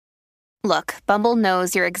Look, Bumble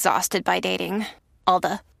knows you're exhausted by dating. All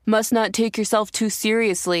the must not take yourself too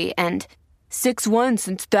seriously and 6'1"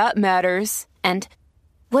 since that matters. And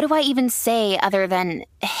what do I even say other than,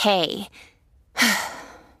 hey?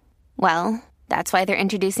 Well, that's why they're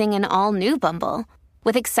introducing an all-new Bumble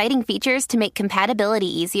with exciting features to make compatibility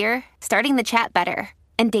easier, starting the chat better,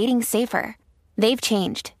 and dating safer. They've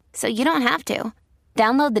changed, so you don't have to.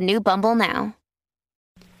 Download the new Bumble now.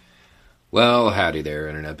 Well, howdy there,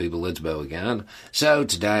 Internet people. It's Bo again. So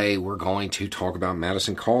today we're going to talk about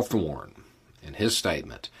Madison Cawthorn and his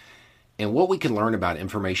statement and what we can learn about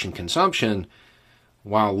information consumption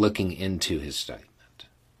while looking into his statement.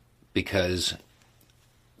 Because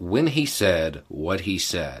when he said what he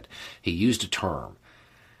said, he used a term,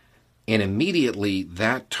 and immediately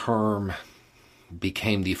that term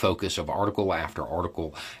became the focus of article after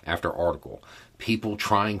article after article. People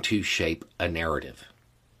trying to shape a narrative.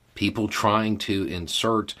 People trying to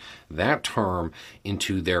insert that term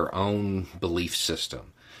into their own belief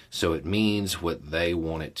system so it means what they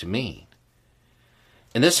want it to mean.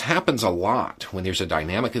 And this happens a lot when there's a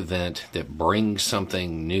dynamic event that brings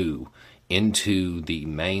something new into the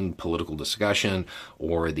main political discussion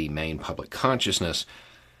or the main public consciousness.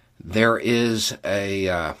 There is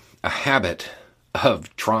a habit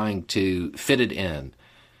of trying to fit it in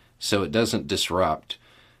so it doesn't disrupt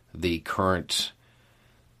the current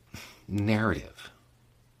narrative.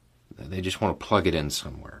 They just want to plug it in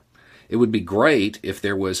somewhere. It would be great if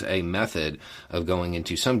there was a method of going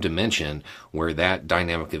into some dimension where that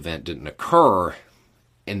dynamic event didn't occur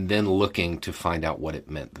and then looking to find out what it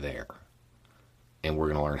meant there. And we're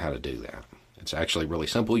going to learn how to do that. It's actually really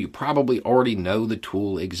simple. You probably already know the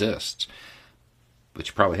tool exists, but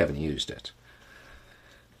you probably haven't used it.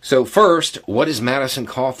 So first, what is Madison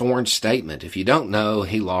Cawthorn's statement? If you don't know,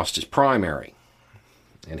 he lost his primary.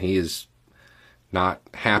 And he is not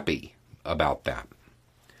happy about that.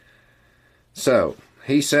 So,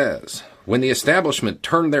 he says, when the establishment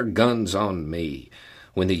turned their guns on me,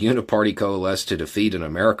 when the Uniparty coalesced to defeat an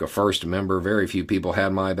America First member, very few people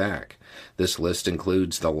had my back. This list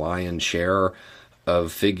includes the lion's share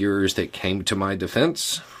of figures that came to my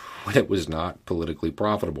defense when it was not politically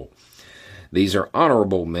profitable. These are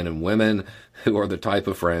honorable men and women who are the type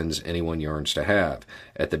of friends anyone yearns to have.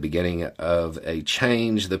 At the beginning of a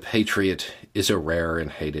change, the patriot is a rare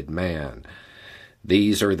and hated man.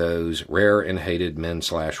 These are those rare and hated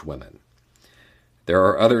men/women. There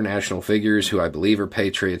are other national figures who I believe are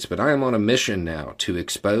patriots, but I am on a mission now to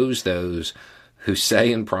expose those who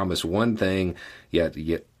say and promise one thing, yet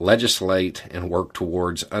legislate and work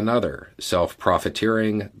towards another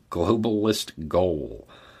self-profiteering globalist goal.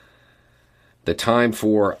 The time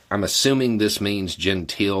for, I'm assuming this means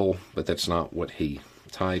genteel, but that's not what he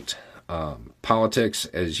typed, politics,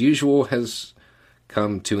 as usual, has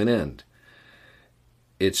come to an end.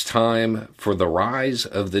 It's time for the rise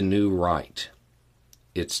of the new right.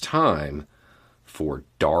 It's time for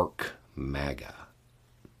dark MAGA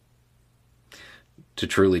to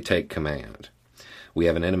truly take command. We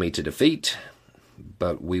have an enemy to defeat,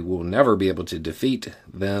 but we will never be able to defeat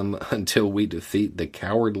them until we defeat the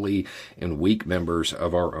cowardly and weak members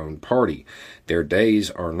of our own party. Their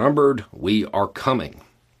days are numbered. We are coming.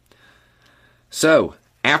 So,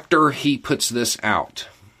 after he puts this out,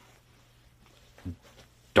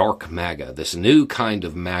 dark MAGA, this new kind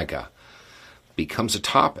of MAGA, becomes a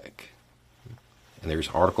topic. And there's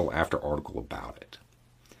article after article about it.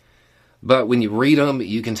 But when you read them,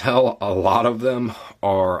 you can tell a lot of them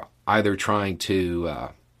are either trying to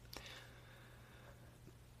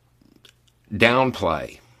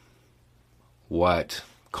downplay what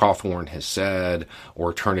Cawthorn has said,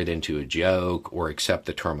 or turn it into a joke, or accept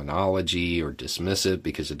the terminology, or dismiss it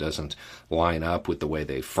because it doesn't line up with the way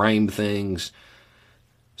they frame things.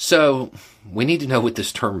 So, we need to know what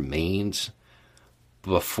this term means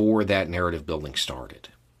before that narrative building started.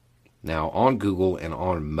 Now, on Google and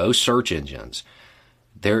on most search engines,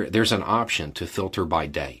 there's an option to filter by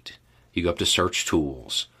date. You go up to search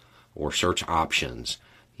tools or search options.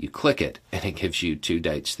 You click it, and it gives you 2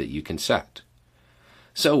 dates that you can set.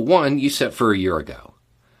 So one you set for a year ago.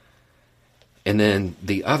 And then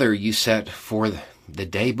the other you set for the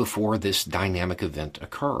day before this dynamic event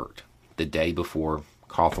occurred. The day before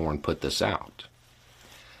Cawthorn put this out.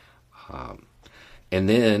 And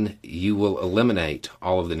then you will eliminate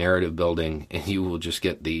all of the narrative building, and you will just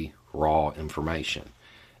get the raw information.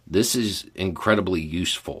 This is incredibly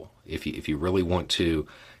useful if you really want to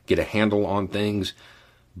get a handle on things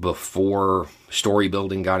before story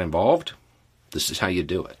building got involved. This is how you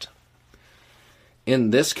do it.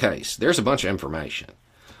 In this case, there's a bunch of information.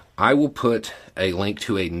 I will put a link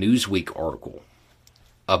to a Newsweek article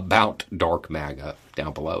about dark MAGA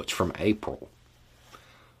down below. It's from April.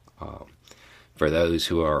 For those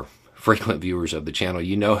who are frequent viewers of the channel,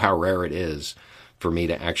 you know how rare it is for me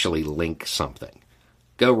to actually link something.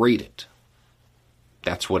 Go read it.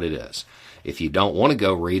 That's what it is. If you don't want to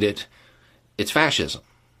go read it, it's fascism.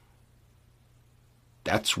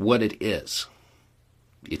 That's what it is.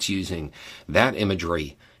 It's using that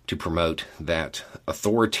imagery to promote that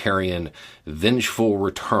authoritarian, vengeful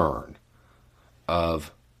return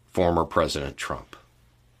of former President Trump.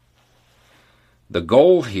 The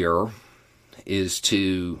goal here is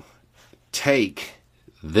to take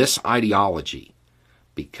this ideology,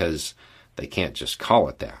 because they can't just call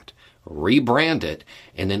it that, rebrand it,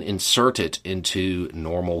 and then insert it into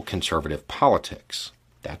normal conservative politics.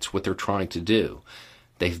 That's what they're trying to do.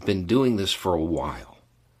 They've been doing this for a while.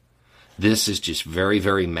 This is just very,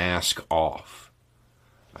 very mask off.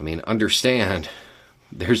 I mean, understand,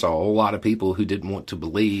 there's a whole lot of people who didn't want to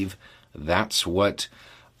believe that's what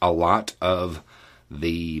a lot of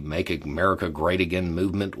the Make America Great Again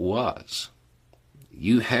movement was.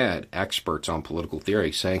 You had experts on political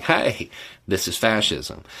theory saying, hey, this is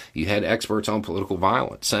fascism. You had experts on political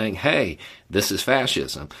violence saying, hey, this is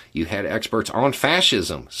fascism. You had experts on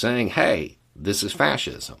fascism saying, hey, this is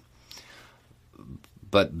fascism.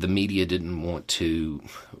 But the media didn't want to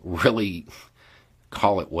really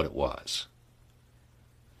call it what it was.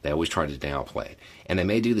 They always tried to downplay it. And they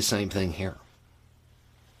may do the same thing here.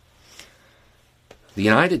 The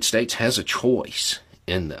United States has a choice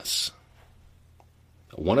in this.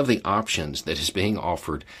 One of the options that is being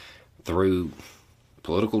offered through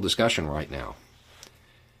political discussion right now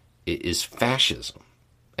is fascism.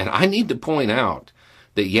 And I need to point out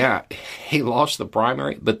that, yeah, he lost the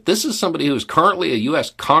primary, but this is somebody who is currently a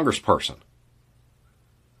U.S. congressperson.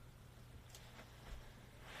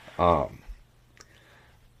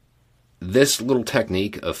 This little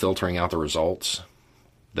technique of filtering out the results,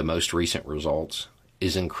 the most recent results,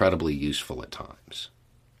 is incredibly useful at times.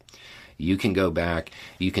 You can go back,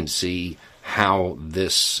 you can see how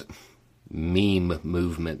this meme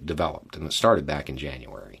movement developed, and it started back in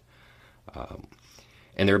January.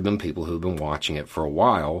 And there have been people who have been watching it for a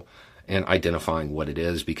while and identifying what it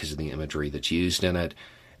is because of the imagery that's used in it.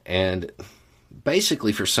 And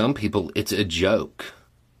basically, for some people, it's a joke.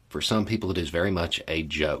 For some people, it is very much a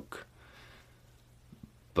joke.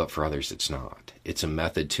 But for others, it's not. It's a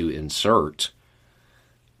method to insert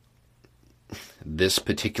this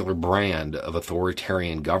particular brand of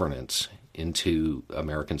authoritarian governance into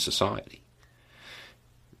American society.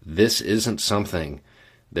 This isn't something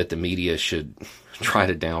that the media should try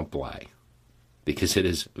to downplay, because it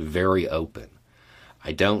is very open.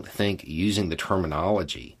 I don't think using the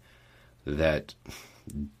terminology that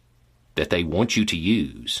they want you to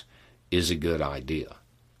use is a good idea.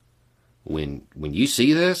 When you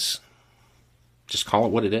see this, just call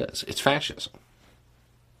it what it is. It's fascism.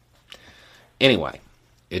 Anyway,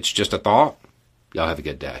 it's just a thought. Y'all have a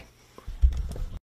good day.